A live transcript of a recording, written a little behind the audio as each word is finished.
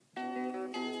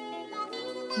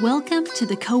Welcome to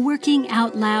the Co-working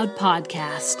Out Loud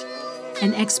podcast,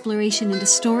 an exploration into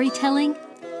storytelling,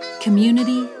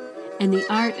 community, and the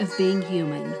art of being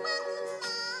human.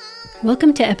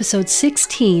 Welcome to episode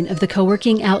 16 of the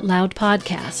Co-working Out Loud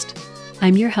podcast.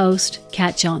 I'm your host,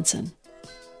 Kat Johnson.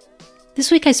 This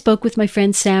week I spoke with my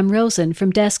friend Sam Rosen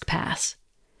from DeskPass.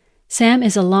 Sam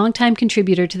is a longtime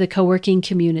contributor to the co-working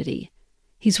community.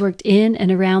 He's worked in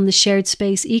and around the shared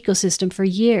space ecosystem for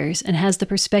years and has the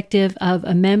perspective of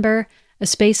a member, a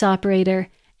space operator,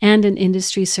 and an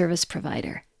industry service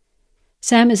provider.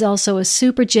 Sam is also a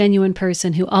super genuine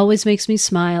person who always makes me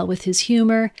smile with his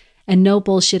humor and no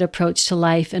bullshit approach to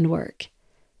life and work.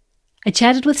 I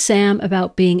chatted with Sam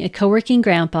about being a co-working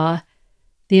grandpa,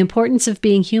 the importance of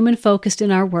being human-focused in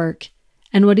our work,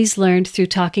 and what he's learned through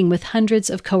talking with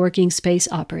hundreds of co-working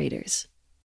space operators.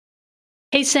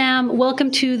 Hey, Sam, welcome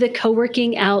to the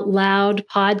Co-working Out Loud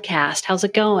podcast. How's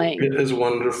it going? It is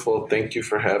wonderful. Thank you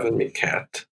for having me,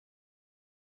 Kat.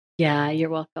 Yeah, you're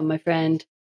welcome, my friend.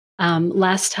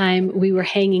 Last time we were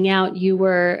hanging out, you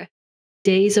were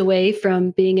days away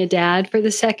from being a dad for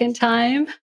the second time.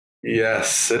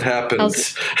 Yes, it happened.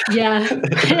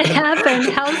 It happened.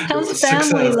 How's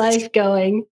family life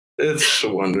going? It's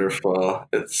wonderful.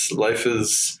 Life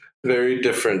is very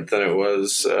different than it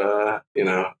was,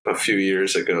 a few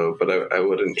years ago, but I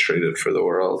wouldn't trade it for the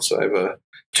world. So I have a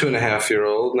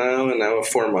 2.5-year-old now and now a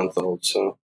 4-month-old.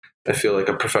 So I feel like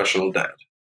a professional dad.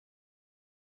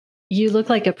 You look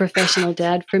like a professional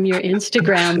dad from your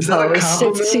Instagram is that post.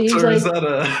 It seems or like is that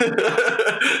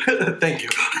a thank you.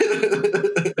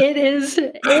 It is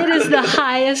the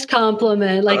highest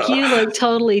compliment. Like you look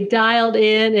totally dialed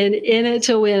in and in it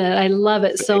to win it. I love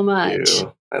it so much.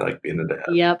 You. I like being a dad.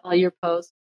 Yep, all your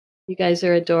posts. You guys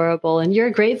are adorable. And you're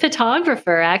a great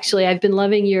photographer, actually. I've been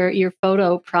loving your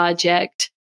photo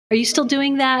project. Are you still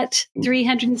doing that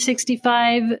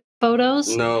 365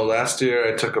 photos? No, last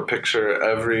year I took a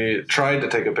picture tried to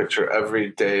take a picture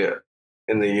every day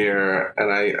in the year,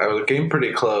 and I came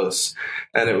pretty close,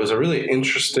 and it was a really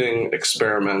interesting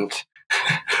experiment.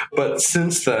 But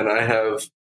since then, I have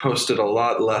posted a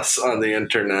lot less on the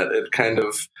internet.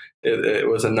 It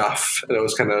was enough, and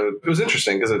it was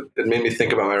interesting because it made me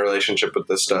think about my relationship with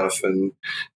this stuff, and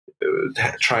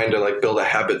trying to build a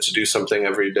habit to do something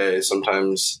every day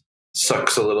sometimes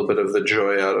sucks a little bit of the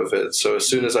joy out of it. So as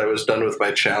soon as I was done with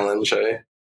my challenge,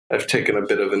 I've taken a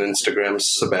bit of an Instagram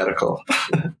sabbatical.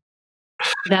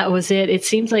 That was it. It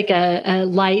seems like a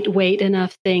lightweight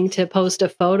enough thing to post a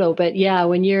photo. But yeah,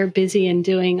 when you're busy and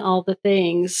doing all the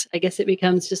things, I guess it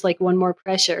becomes just like one more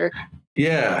pressure.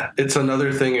 Yeah, it's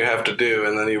another thing you have to do.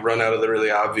 And then you run out of the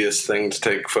really obvious thing to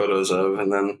take photos of.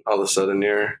 And then all of a sudden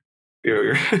you're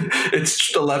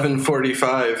it's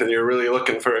 11:45 and you're really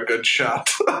looking for a good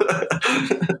shot.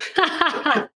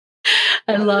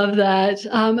 I love that.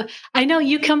 I know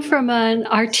you come from an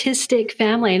artistic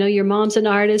family. I know your mom's an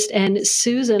artist, and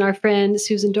Susan, our friend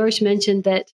Susan Dorsch, mentioned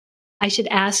that I should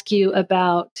ask you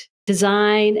about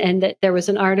design, and that there was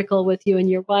an article with you and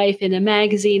your wife in a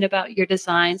magazine about your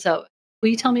design. So will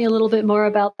you tell me a little bit more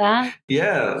about that?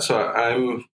 Yeah. So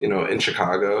I'm, in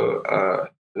Chicago,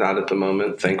 not at the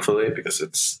moment, thankfully, because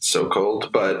it's so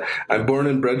cold, but I'm born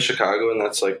and bred Chicago, and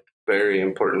that's very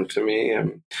important to me.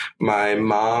 And my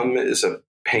mom is a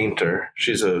painter.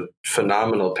 She's a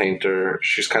phenomenal painter.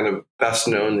 She's kind of best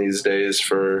known these days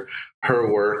for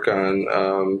her work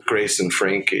on Grace and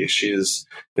Frankie.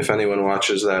 If anyone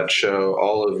watches that show,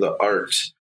 all of the art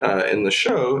in the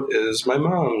show is my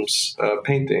mom's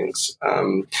paintings.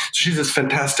 She's this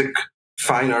fantastic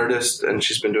fine artist, and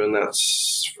she's been doing that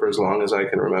for as long as I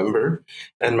can remember.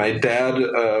 And my dad,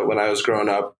 when I was growing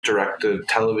up, directed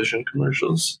television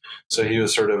commercials. So he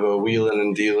was sort of a wheelin'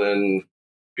 and dealin',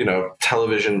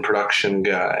 television production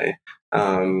guy.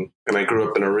 And I grew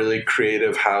up in a really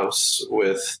creative house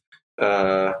with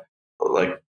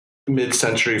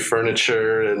mid-century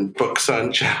furniture and books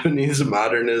on Japanese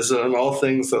modernism, all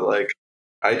things that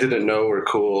I didn't know were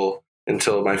cool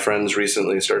until my friends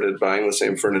recently started buying the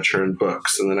same furniture and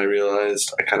books. And then I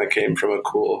realized I kind of came from a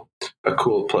cool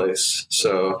place.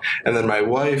 So, and then my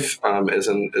wife is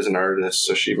an artist.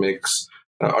 So she makes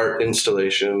art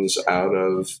installations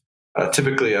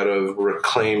typically out of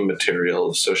reclaimed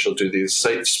materials. So she'll do these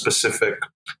site-specific,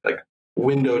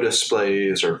 window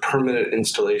displays or permanent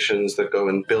installations that go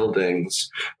in buildings.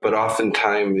 But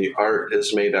oftentimes the art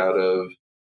is made out of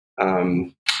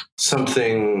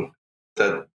something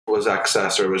that was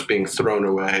excess or was being thrown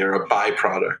away, or a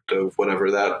byproduct of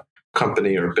whatever that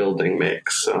company or building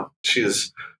makes. So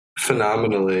she's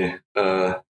phenomenally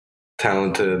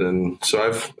talented, and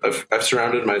so I've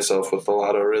surrounded myself with a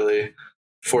lot of really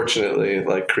fortunately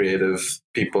like creative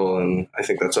people. And I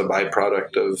think that's a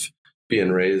byproduct of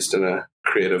being raised in a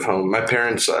creative home. My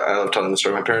parents, I love telling the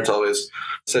story. My parents always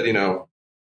said,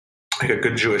 like a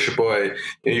good Jewish boy,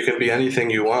 you can be anything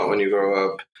you want when you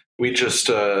grow up. We just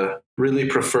really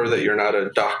prefer that you're not a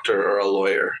doctor or a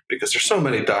lawyer, because there's so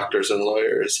many doctors and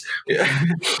lawyers. Yeah.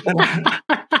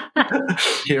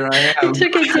 Here I am. You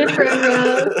took a different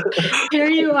road. Here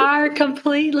you are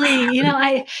completely.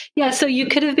 So you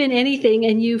could have been anything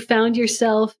and you found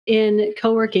yourself in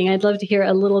co-working. I'd love to hear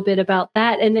a little bit about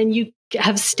that. And then you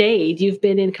have stayed. You've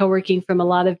been in co-working from a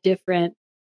lot of different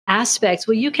aspects.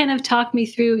 Will you kind of talk me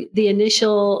through the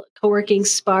initial co-working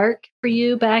spark for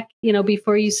you back,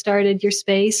 before you started your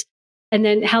space, and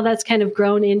then how that's kind of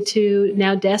grown into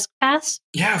now DeskPass?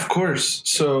 Yeah, of course.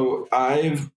 So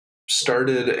I've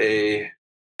started a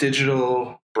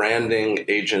digital branding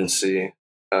agency.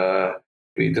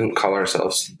 We didn't call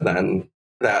ourselves then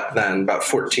about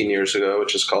 14 years ago,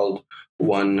 which is called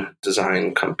One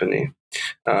Design Company.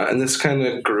 And this kind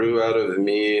of grew out of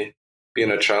me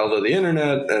being a child of the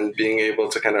internet and being able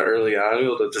to kind of early on be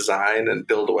able to design and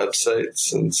build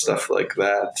websites and stuff like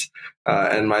that.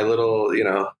 And my little,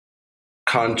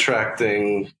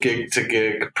 contracting gig to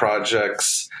gig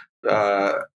projects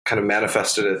kind of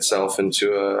manifested itself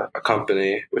into a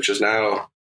company, which is now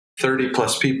 30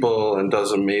 plus people and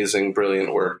does amazing,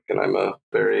 brilliant work. And I'm a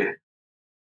very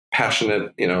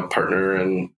passionate, partner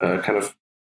and kind of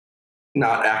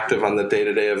not active on the day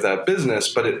to day of that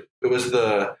business, but it was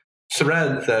the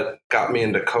thread that got me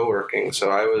into co-working. So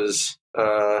I was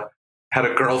had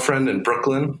a girlfriend in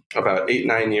Brooklyn about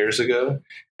 8-9 years ago,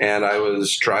 and I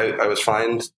was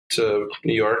flying to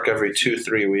New York every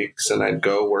 2-3 weeks, and I'd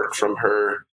go work from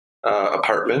her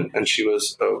apartment. And she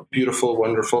was a beautiful,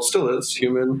 wonderful, still is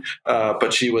human,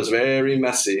 but she was very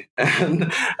messy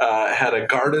and had a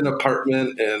garden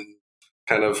apartment in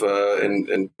kind of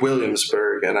in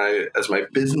Williamsburg. And as my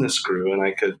business grew and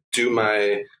I could do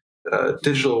my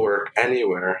digital work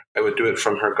anywhere, I would do it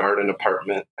from her garden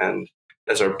apartment. And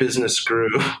as our business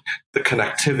grew, the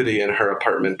connectivity in her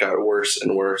apartment got worse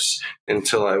and worse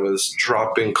until I was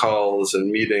dropping calls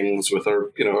and meetings with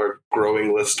our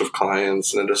growing list of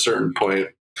clients. And at a certain point,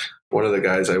 one of the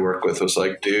guys I work with was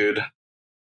like, dude,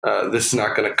 this is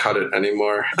not going to cut it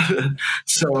anymore.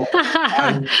 So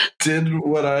I did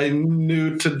what I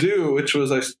knew to do, which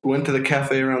was I went to the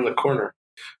cafe around the corner,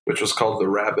 which was called the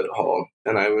Rabbit Hall.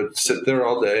 And I would sit there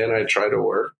all day and I'd try to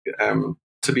work.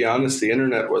 To be honest, the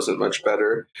internet wasn't much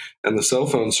better and the cell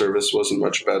phone service wasn't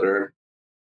much better.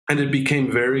 And it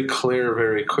became very clear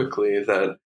very quickly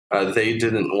that they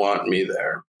didn't want me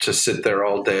there to sit there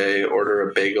all day, order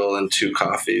a bagel and 2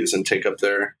 coffees and take up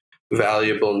their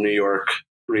valuable New York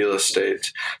real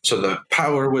estate. So the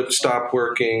power would stop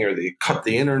working, or they cut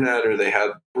the internet, or they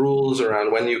had rules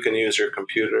around when you can use your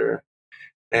computer.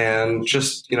 And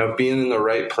just, being in the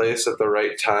right place at the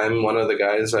right time. One of the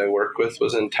guys I work with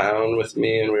was in town with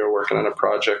me and we were working on a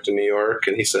project in New York.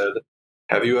 And he said,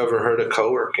 have you ever heard of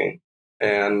co-working?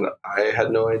 And I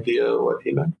had no idea what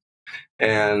he meant.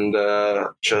 And,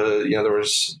 there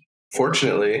was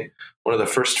fortunately one of the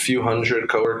first few hundred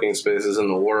co-working spaces in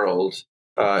the world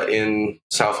in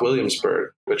South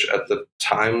Williamsburg, which at the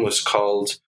time was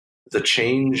called The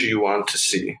Change You Want to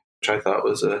See, which I thought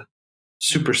was a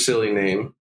super silly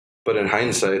name. But in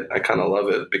hindsight, I kind of love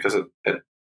it because it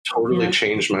totally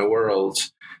changed my world.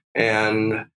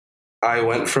 And I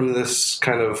went from this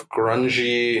kind of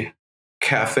grungy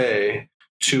cafe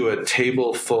to a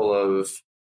table full of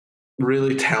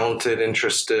really talented,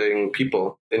 interesting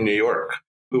people in New York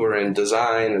who were in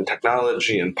design and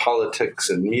technology and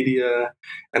politics and media.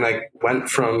 And I went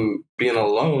from being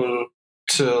alone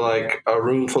to like a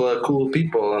room full of cool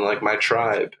people and like my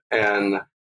tribe. And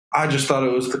I just thought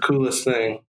it was the coolest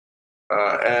thing.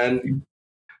 And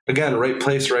again, right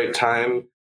place, right time.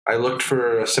 I looked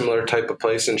for a similar type of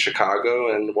place in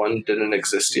Chicago and one didn't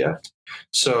exist yet.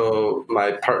 So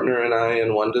my partner and I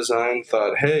in One Design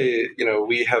thought, hey,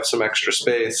 we have some extra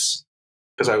space,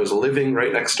 because I was living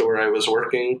right next to where I was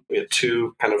working. We had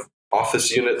 2 kind of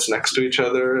office units next to each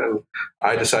other, and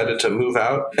I decided to move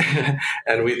out.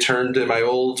 And we turned my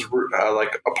old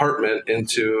apartment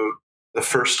into the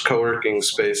first co-working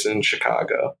space in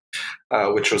Chicago,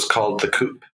 which was called The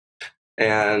Coop.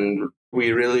 And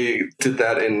we really did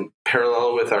that in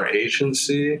parallel with our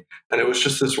agency. And it was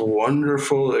just this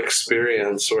wonderful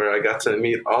experience where I got to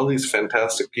meet all these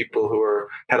fantastic people who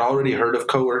had already heard of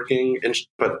co-working,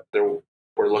 but they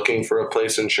were looking for a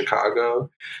place in Chicago.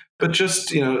 But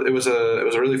just, it was a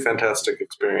really fantastic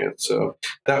experience. So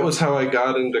that was how I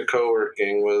got into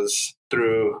co-working, was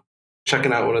through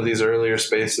checking out one of these earlier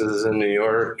spaces in New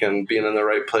York and being in the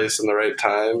right place in the right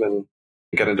time and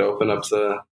getting to open up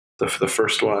the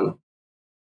first one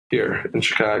here in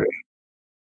Chicago.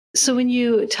 So when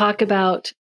you talk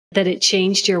about that it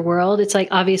changed your world, it's like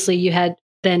obviously you had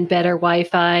then better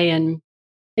Wi-Fi and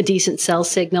a decent cell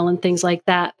signal and things like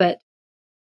that. But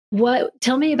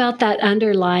tell me about that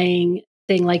underlying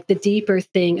thing, like the deeper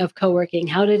thing of co-working.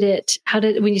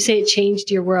 When you say it changed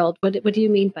your world, what do you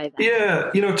mean by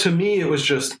that? Yeah, to me, it was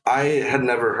just, I had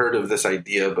never heard of this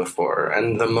idea before.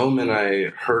 And the moment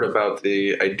I heard about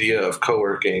the idea of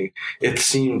co-working, it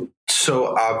seemed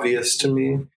so obvious to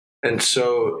me and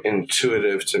so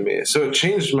intuitive to me. So it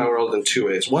changed my world in two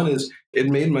ways. One is it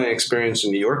made my experience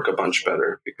in New York a bunch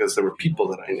better because there were people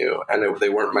that I knew and they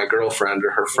weren't my girlfriend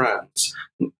or her friends.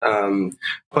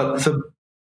 But the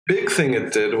big thing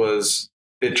it did was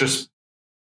it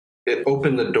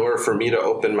opened the door for me to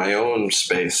open my own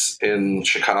space in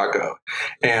Chicago.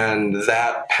 And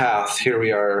that path, here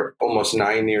we are almost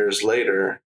 9 years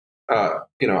later,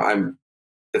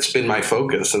 it's been my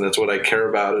focus and that's what I care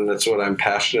about and that's what I'm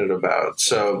passionate about.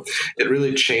 So it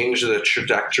really changed the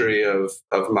trajectory of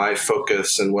my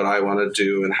focus and what I want to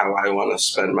do and how I want to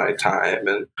spend my time.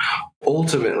 And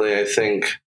ultimately, I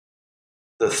think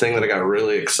the thing that I got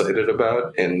really excited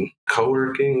about in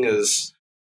co-working is,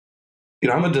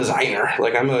 I'm a designer.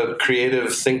 Like, I'm a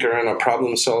creative thinker and a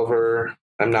problem solver.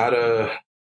 I'm not a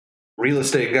real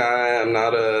estate guy. I'm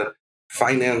not a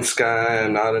finance guy.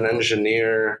 I'm not an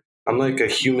engineer. I'm like a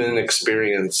human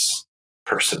experience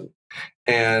person.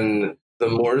 And the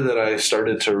more that I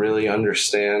started to really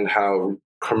understand how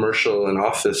commercial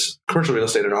real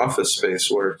estate and office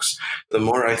space works, the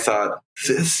more I thought,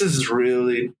 this is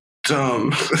really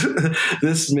dumb.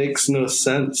 This makes no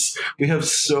sense. We have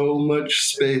so much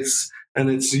space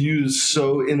and it's used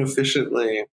so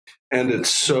inefficiently and it's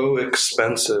so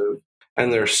expensive.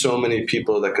 And there are so many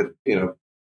people that could,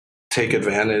 take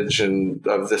advantage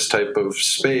of this type of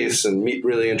space and meet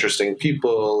really interesting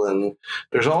people. And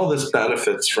there's all this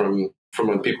benefits from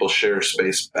when people share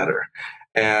space better.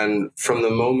 And from the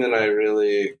moment that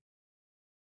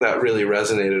really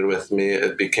resonated with me,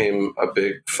 it became a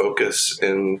big focus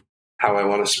in how I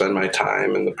want to spend my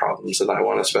time and the problems that I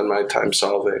want to spend my time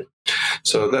solving.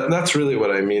 So that's really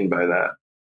what I mean by that.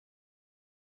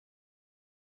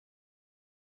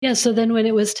 Yeah. So then when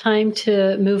it was time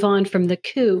to move on from the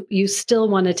coop, you still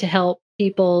wanted to help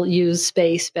people use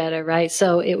space better, right?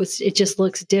 So it just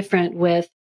looks different with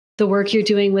the work you're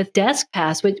doing with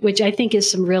DeskPass, which I think is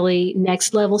some really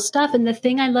next level stuff. And the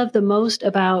thing I love the most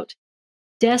about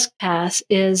DeskPass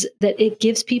is that it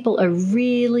gives people a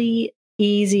really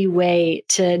easy way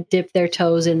to dip their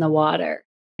toes in the water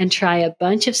and try a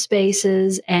bunch of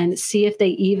spaces and see if they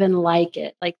even like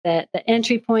it. Like that, the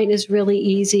entry point is really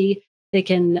easy. They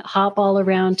can hop all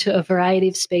around to a variety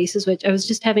of spaces, which I was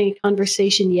just having a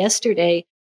conversation yesterday,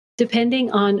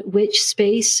 depending on which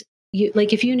space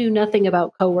if you knew nothing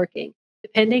about co-working,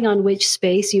 depending on which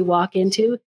space you walk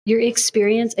into, your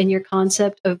experience and your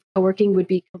concept of co-working would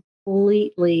be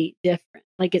completely different.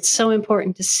 Like, it's so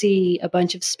important to see a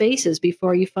bunch of spaces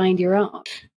before you find your own.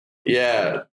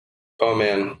 Yeah. Oh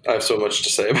man, I have so much to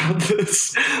say about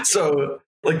this. So,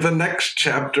 like, the next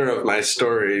chapter of my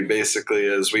story basically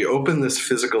is we open this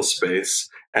physical space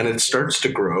and it starts to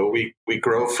grow. We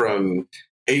grow from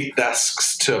 8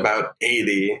 desks to about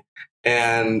 80.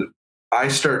 And I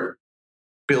start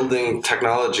building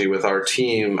technology with our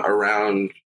team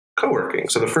around co-working.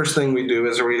 So the first thing we do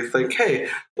is we think, hey,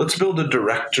 let's build a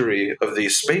directory of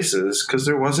these spaces, because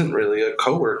there wasn't really a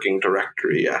co-working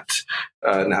directory yet.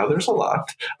 Now there's a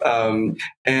lot.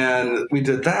 And we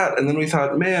did that. And then we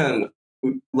thought, man,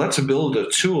 let's build a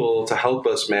tool to help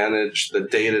us manage the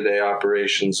day-to-day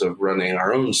operations of running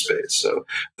our own space. So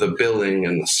the billing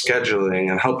and the scheduling,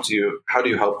 and how do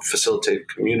you help facilitate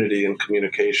community and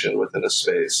communication within a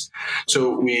space?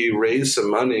 So we raised some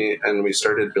money and we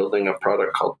started building a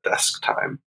product called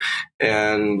DeskTime.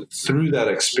 And through that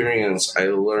experience, I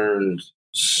learned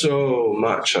so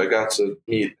much. I got to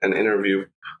meet and interview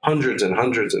hundreds and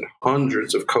hundreds and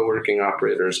hundreds of co-working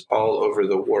operators all over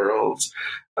the world.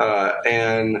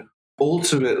 And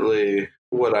ultimately,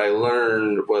 what I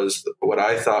learned was what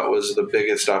I thought was the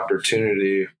biggest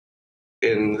opportunity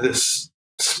in this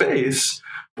space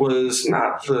was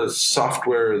not the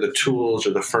software, the tools,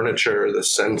 or the furniture, or the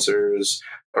sensors,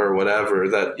 or whatever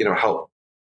that help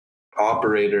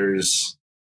operators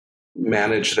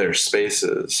manage their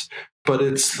spaces, but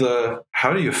it's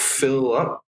how do you fill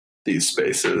up these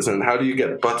spaces, and how do you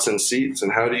get butts and seats,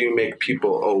 and how do you make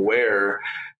people aware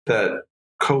that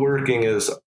co-working is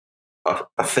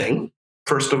a thing,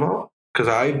 first of all, because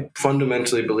I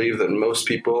fundamentally believe that most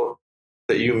people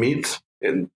that you meet,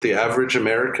 in the average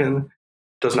American,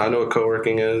 does not know what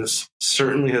co-working is,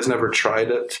 certainly has never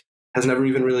tried it, has never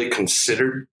even really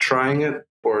considered trying it,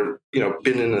 or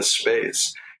been in a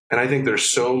space. And I think there's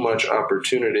so much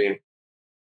opportunity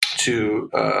to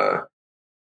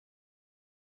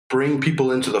bring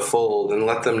people into the fold and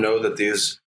let them know that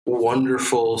these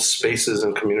wonderful spaces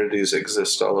and communities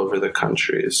exist all over the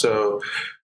country. So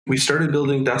we started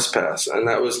building DeskPass, and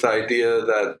that was the idea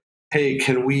that, hey,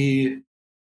 can we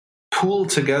pool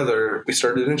together? We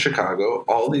started in Chicago,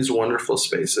 all these wonderful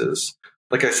spaces.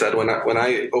 Like I said, when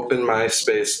I opened my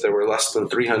space, there were less than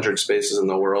 300 spaces in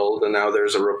the world, and now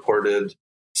there's a reported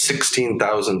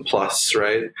 16,000 plus,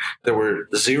 right? There were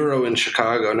 0 in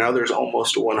Chicago. Now there's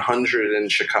almost 100 in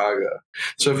Chicago.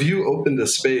 So if you opened a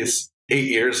space 8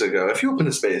 years ago, if you opened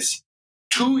a space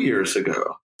 2 years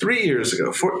ago, 3 years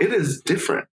ago, it is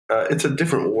different. It's a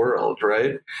different world,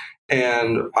 right?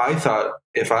 And I thought,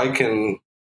 if I can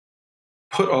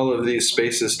put all of these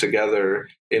spaces together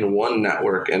in one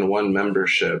network and one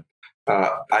membership,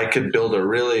 I could build a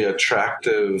really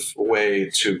attractive way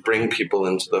to bring people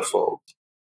into the fold.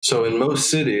 So in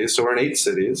most cities, so we're in 8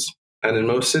 cities, and in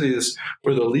most cities,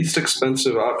 we're the least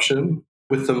expensive option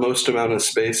with the most amount of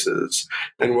spaces.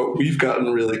 And what we've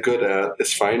gotten really good at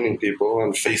is finding people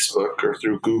on Facebook or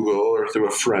through Google or through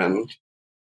a friend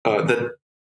that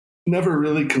never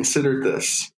really considered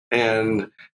this, and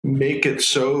make it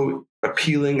so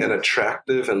appealing and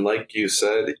attractive and, like you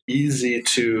said, easy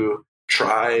to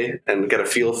try and get a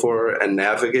feel for and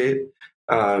navigate,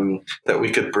 that we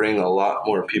could bring a lot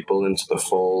more people into the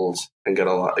fold and get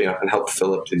a lot, and help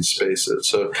fill up these spaces.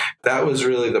 So that was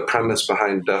really the premise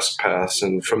behind DeskPass.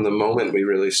 And from the moment we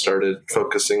really started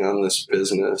focusing on this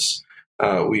business,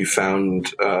 we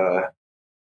found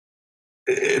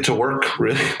it to work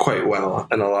really quite well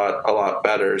and a lot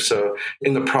better. So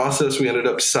in the process, we ended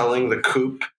up selling the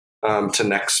Coop to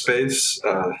NextSpace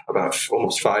about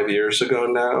almost 5 years ago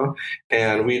now,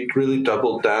 and we really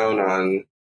doubled down on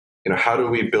how do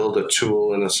we build a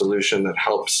tool and a solution that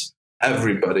helps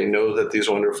everybody know that these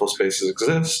wonderful spaces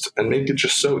exist and make it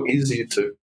just so easy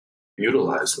to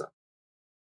utilize them.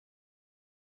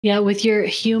 Yeah, with your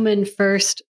human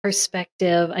first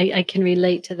perspective, I can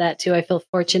relate to that too. I feel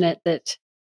fortunate that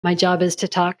my job is to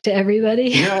talk to everybody.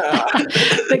 Yeah.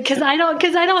 because I don't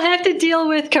have to deal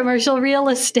with commercial real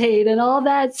estate and all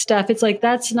that stuff. It's like,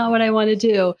 that's not what I want to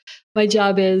do. My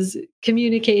job is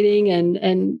communicating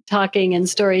and talking and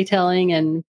storytelling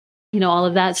and all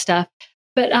of that stuff.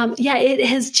 But yeah, it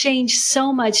has changed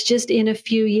so much just in a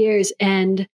few years.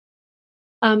 And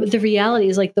the reality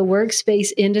is, like, the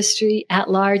workspace industry at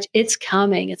large, it's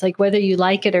coming. It's like, whether you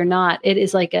like it or not, it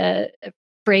is like a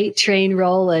freight train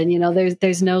rolling.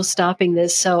 There's no stopping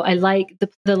this. So I like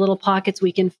the little pockets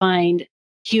we can find,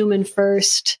 human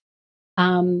first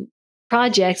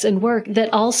projects and work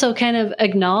that also kind of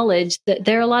acknowledge that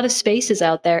there are a lot of spaces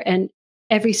out there, and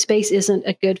every space isn't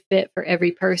a good fit for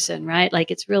every person, right? Like,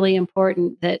 it's really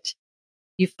important that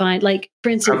you find, like, for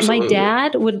instance, Absolutely.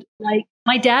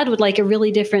 my dad would like a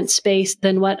really different space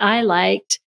than what I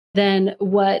liked, than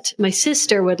what my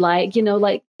sister would like.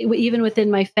 Like, even within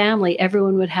my family,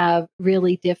 everyone would have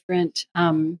really different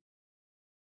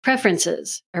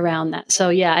preferences around that. So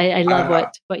yeah, I love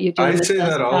what you're doing. I say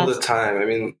that all the time. I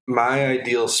mean, my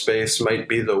ideal space might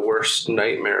be the worst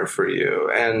nightmare for you,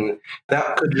 and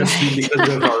that could just be because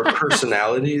of our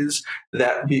personalities.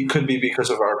 Could be because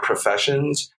of our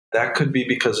professions. That could be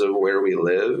because of where we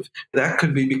live. That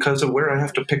could be because of where I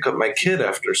have to pick up my kid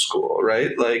after school,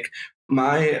 right? Like,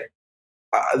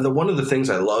 one of the things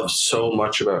I love so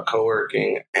much about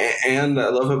co-working, and I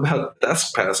love about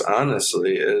DeskPass,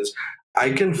 honestly, is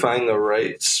I can find the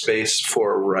right space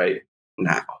for right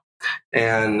now.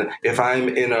 And if I'm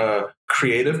in a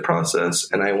creative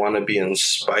process and I want to be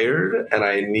inspired and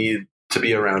I need to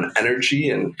be around energy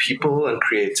and people and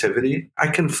creativity, I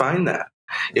can find that.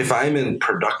 If I'm in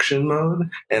production mode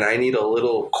and I need a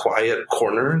little quiet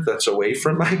corner that's away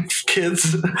from my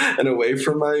kids and away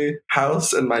from my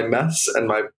house and my mess and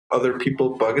my other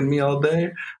people bugging me all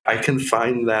day, I can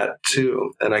find that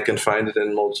too. And I can find it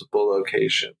in multiple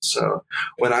locations. So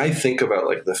when I think about,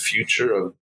 like, the future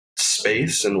of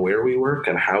space and where we work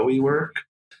and how we work,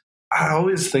 I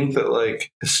always think that,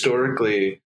 like,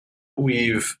 historically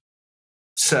we've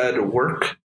said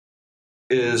work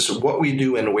is what we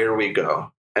do and where we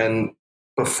go. And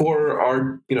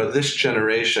before this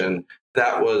generation,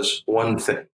 that was one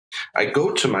thing. I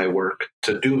go to my work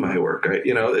to do my work.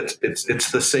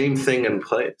 It's the same thing in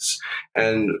place.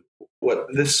 And what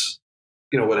this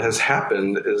what has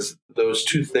happened is those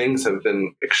two things have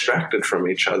been extracted from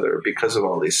each other because of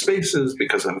all these spaces,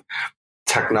 because of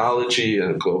technology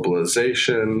and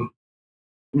globalization.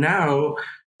 Now,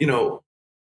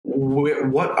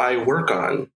 what I work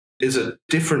on is a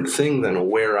different thing than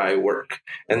where I work.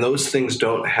 And those things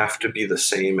don't have to be the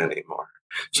same anymore.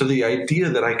 So the idea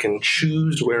that I can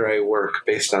choose where I work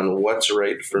based on what's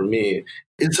right for me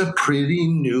is a pretty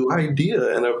new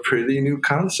idea and a pretty new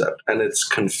concept. And it's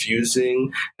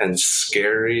confusing and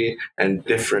scary and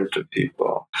different to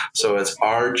people. So it's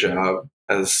our job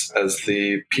as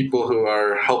the people who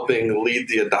are helping lead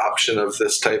the adoption of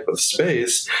this type of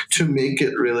space to make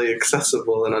it really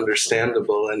accessible and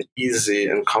understandable and easy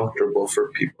and comfortable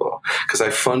for people. Because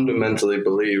I fundamentally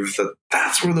believe that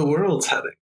that's where the world's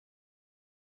heading.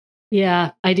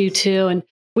 Yeah, I do too. And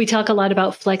we talk a lot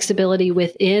about flexibility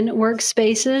within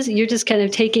workspaces. You're just kind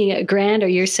of taking it grand, or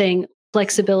you're saying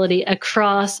flexibility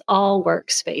across all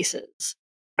workspaces.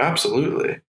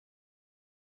 Absolutely.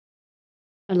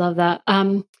 I love that.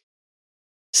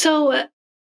 So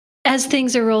as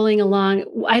things are rolling along,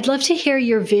 I'd love to hear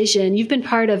your vision. You've been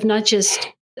part of not just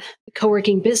the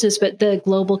co-working business, but the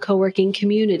global co-working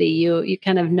community. You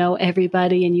kind of know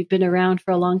everybody, and you've been around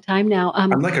for a long time now. I'm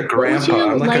like a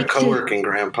grandpa. I'm like a co-working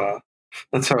grandpa.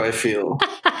 That's how I feel.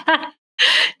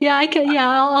 Yeah, I can. Yeah,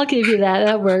 I'll give you that.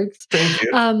 That works. Thank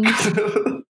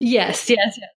you. Yes.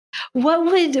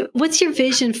 What's your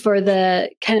vision for the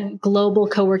kind of global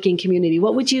co-working community?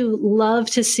 What would you love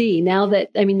to see now that,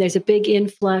 there's a big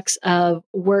influx of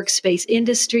workspace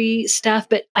industry stuff,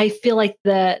 but I feel like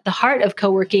the heart of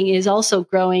co-working is also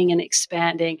growing and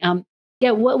expanding.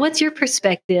 What's your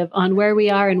perspective on where we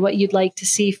are and what you'd like to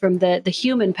see from the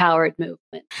human-powered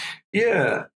movement?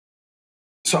 Yeah.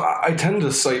 So I tend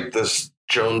to cite this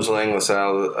Jones Lang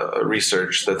LaSalle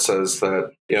research that says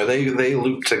that they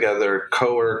loop together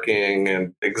co-working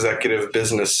and executive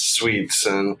business suites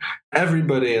and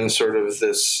everybody in sort of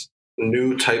this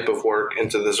new type of work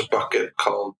into this bucket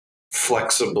called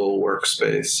flexible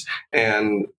workspace.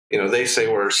 And they say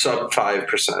we're sub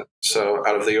 5%. So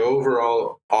out of the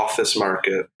overall office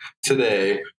market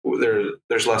today,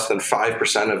 there's less than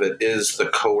 5% of it is the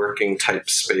co-working type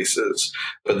spaces.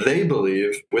 But they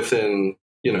believe within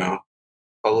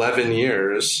 11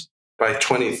 years, by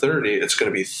 2030, it's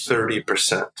going to be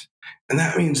 30%. And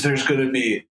that means there's going to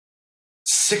be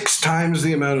 6 times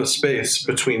the amount of space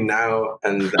between now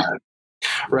and then,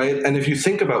 right? And if you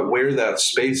think about where that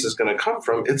space is going to come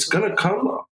from, it's going to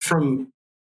come from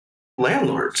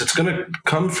landlords. It's going to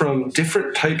come from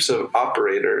different types of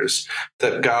operators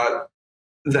that got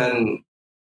then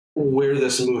where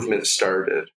this movement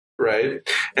started. Right.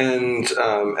 And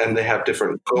they have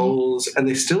different goals, and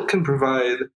they still can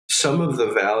provide some of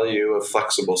the value of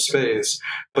flexible space.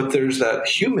 But there's that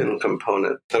human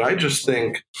component that I just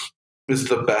think is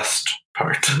the best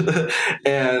part.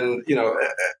 And,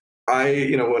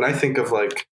 when I think of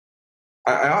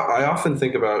I often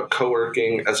think about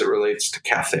co-working as it relates to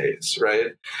cafes.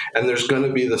 Right. And there's going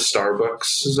to be the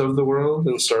Starbucks of the world,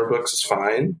 and Starbucks is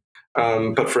fine.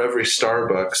 But for every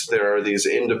Starbucks, there are these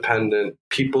independent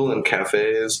people and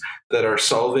cafes that are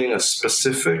solving a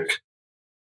specific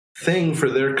thing for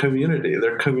their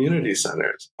community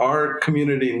centers. Our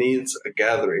community needs a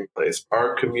gathering place.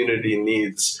 Our community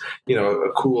needs, a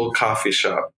cool coffee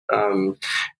shop. And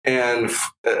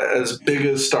as big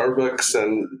as Starbucks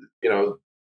and,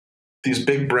 these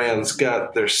big brands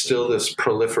get, there's still this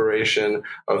proliferation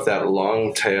of that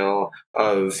long tail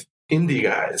of indie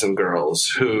guys and girls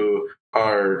who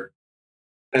are,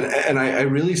 and I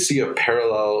really see a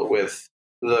parallel with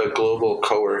the global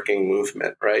co-working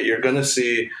movement, right? You're going to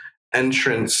see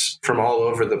entrants from all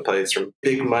over the place, from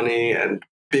big money and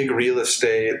big real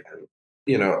estate and,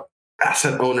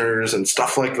 asset owners and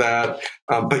stuff like that.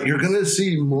 But you're going to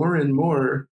see more and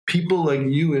more people like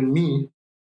you and me,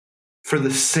 for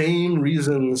the same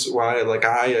reasons why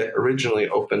I originally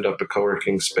opened up a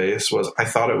co-working space, was I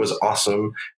thought it was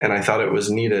awesome, and I thought it was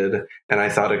needed, and I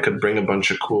thought it could bring a bunch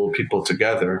of cool people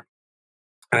together.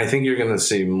 And I think you're going to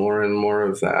see more and more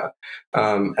of that.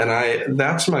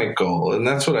 That's my goal, and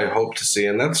that's what I hope to see.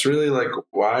 And that's really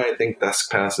why I think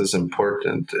DeskPass is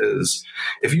important, is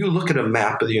if you look at a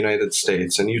map of the United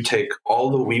States and you take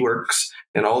all the WeWorks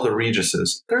and all the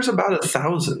Reguses, there's about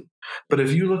 1,000. But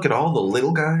if you look at all the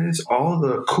little guys, all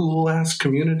the cool ass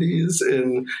communities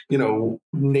in,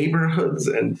 neighborhoods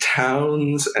and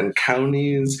towns and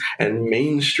counties and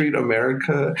Main Street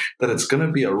America, that it's going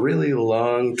to be a really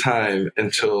long time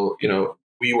until,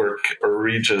 WeWork or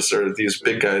Regus or these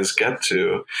big guys get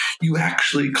to, you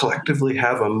actually collectively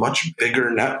have a much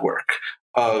bigger network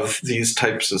of these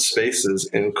types of spaces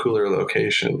in cooler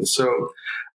locations. So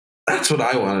that's what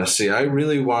I want to see. I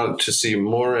really want to see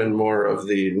more and more of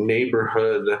the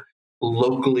neighborhood,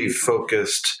 locally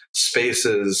focused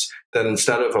spaces that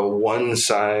instead of a one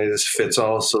size fits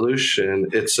all solution,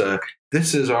 it's a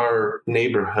this is our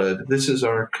neighborhood, this is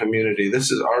our community,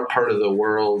 this is our part of the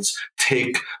world's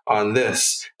take on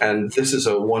this. And this is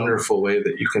a wonderful way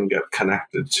that you can get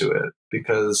connected to it.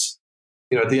 Because,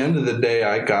 at the end of the day,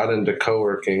 I got into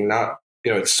co-working, not,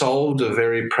 it solved a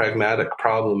very pragmatic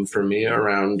problem for me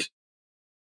around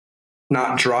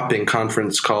not dropping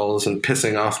conference calls and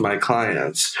pissing off my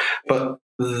clients. But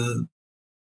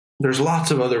there's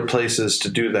lots of other places to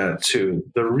do that too.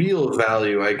 The real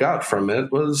value I got from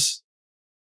it was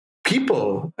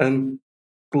people and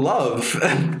love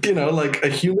and, like a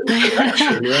human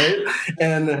connection, right?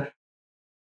 And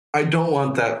I don't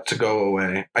want that to go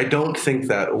away. I don't think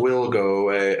that will go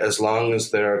away as long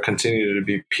as there continue to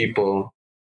be people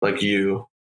like you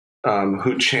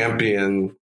who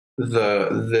champion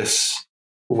this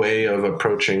way of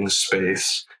approaching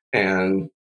space and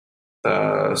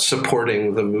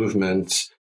supporting the movement.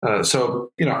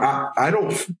 So, I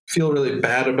don't feel really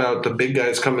bad about the big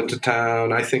guys coming to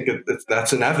town. I think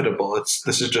that's inevitable.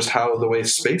 This is just how the way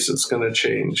space is going to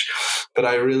change. But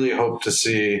I really hope to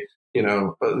see,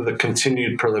 the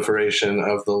continued proliferation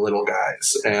of the little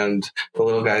guys and the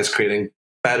little guys creating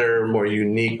better, more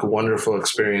unique, wonderful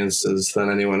experiences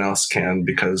than anyone else can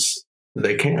because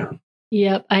they can.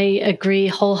 Yep, I agree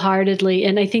wholeheartedly.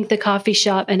 And I think the coffee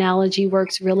shop analogy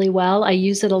works really well. I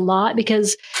use it a lot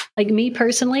because, like me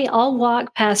personally, I'll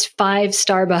walk past 5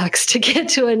 Starbucks to get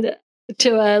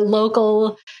to a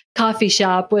local coffee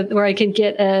shop where I can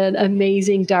get an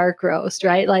amazing dark roast,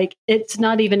 right? Like it's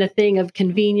not even a thing of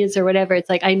convenience or whatever. It's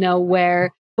like I know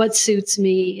what suits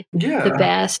me the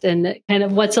best and kind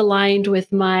of what's aligned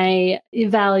with my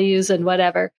values and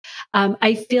whatever.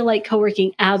 I feel like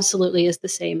co-working absolutely is the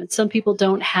same. And some people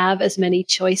don't have as many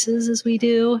choices as we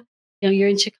do. You're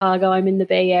in Chicago, I'm in the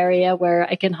Bay Area where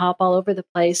I can hop all over the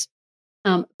place.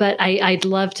 But I'd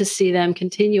love to see them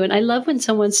continue. And I love when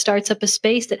someone starts up a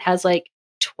space that has like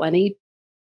 20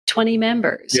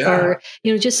 members or,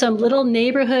 just some little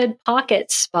neighborhood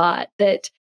pocket spot that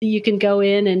you can go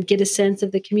in and get a sense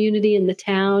of the community and the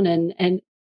town and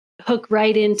hook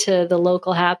right into the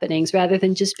local happenings rather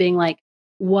than just being like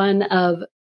one of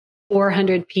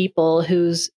 400 people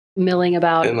who's milling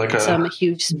about in like some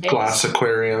huge space. Glass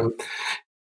aquarium.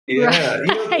 Yeah,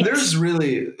 right.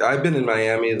 I've been in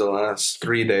Miami the last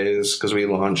 3 days because we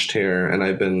launched here, and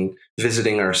I've been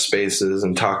visiting our spaces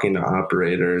and talking to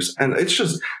operators. And it's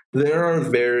just, there are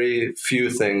very few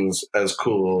things as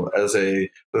cool as a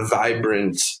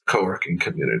vibrant co-working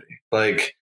community.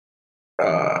 Like,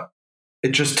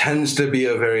 it just tends to be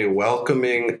a very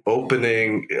welcoming,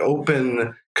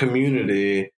 open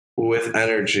community with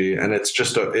energy. And it's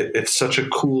just it's such a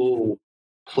cool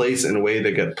place and way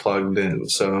to get plugged in.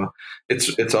 So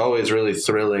it's always really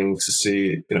thrilling to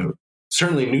see,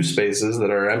 certainly new spaces that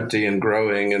are empty and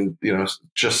growing and,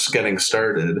 just getting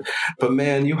started. But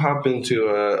man, you hop into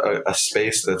a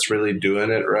space that's really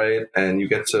doing it right, and you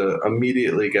get to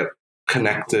immediately get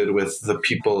connected with the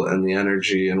people and the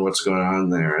energy and what's going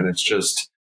on there. And it's just,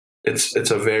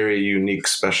 it's a very unique,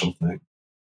 special thing.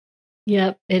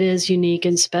 Yep, it is unique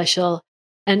and special.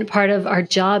 And part of our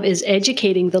job is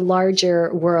educating the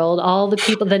larger world, all the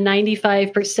people, the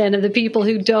 95% of the people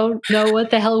who don't know what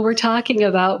the hell we're talking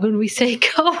about when we say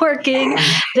co-working,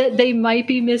 that they might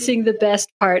be missing the best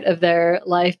part of their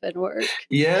life and work.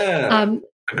 Yeah,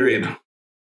 agreed.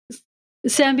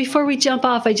 Sam, before we jump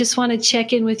off, I just want to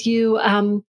check in with you.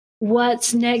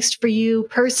 What's next for you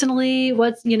personally?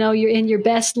 What's, you're in your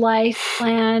best life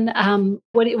plan?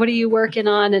 What are you working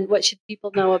on, and what should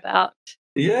people know about?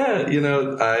 Yeah,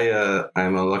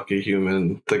 I'm a lucky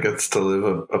human that gets to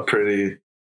live a pretty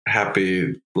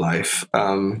happy life.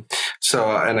 And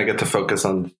I get to focus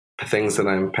on the things that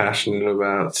I'm passionate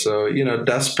about. So,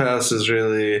 DeskPass is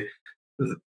really,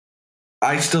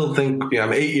 I still think,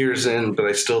 I'm 8 years in, but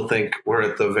I still think we're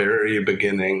at the very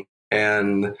beginning.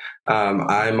 And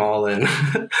I'm all in.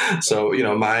 So,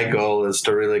 my goal is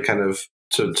to really kind of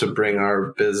to bring our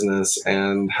business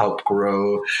and help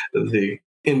grow the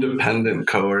independent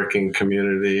co-working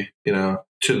community,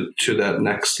 to that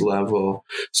next level.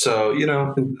 So,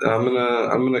 I'm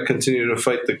gonna continue to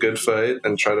fight the good fight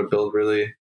and try to build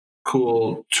really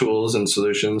cool tools and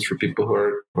solutions for people who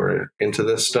are into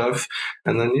this stuff.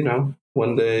 And then,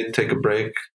 one day take a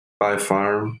break, buy a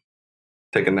farm,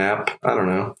 take a nap. I don't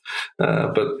know.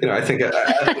 But, I think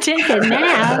take a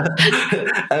nap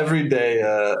every day,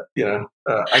 I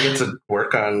get to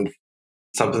work on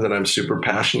something that I'm super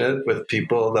passionate with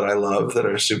people that I love that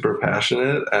are super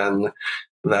passionate. And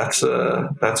that's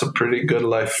a pretty good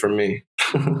life for me.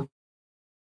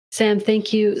 Sam,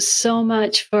 thank you so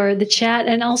much for the chat.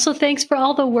 And also thanks for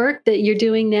all the work that you're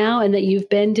doing now and that you've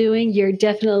been doing. You're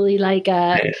definitely like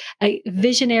a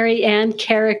visionary and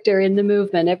character in the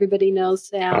movement. Everybody knows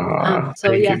Sam.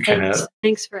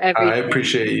 Thanks for everything. I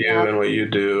appreciate you and what you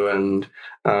do, and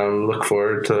look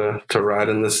forward to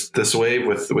riding this wave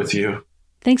with you.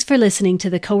 Thanks for listening to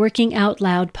the Co-working Out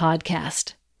Loud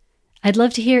podcast. I'd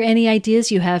love to hear any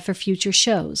ideas you have for future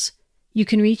shows. You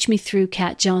can reach me through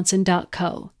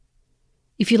katjohnson.co.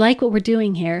 If you like what we're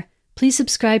doing here, please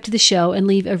subscribe to the show and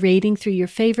leave a rating through your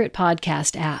favorite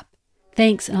podcast app.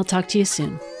 Thanks, and I'll talk to you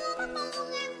soon.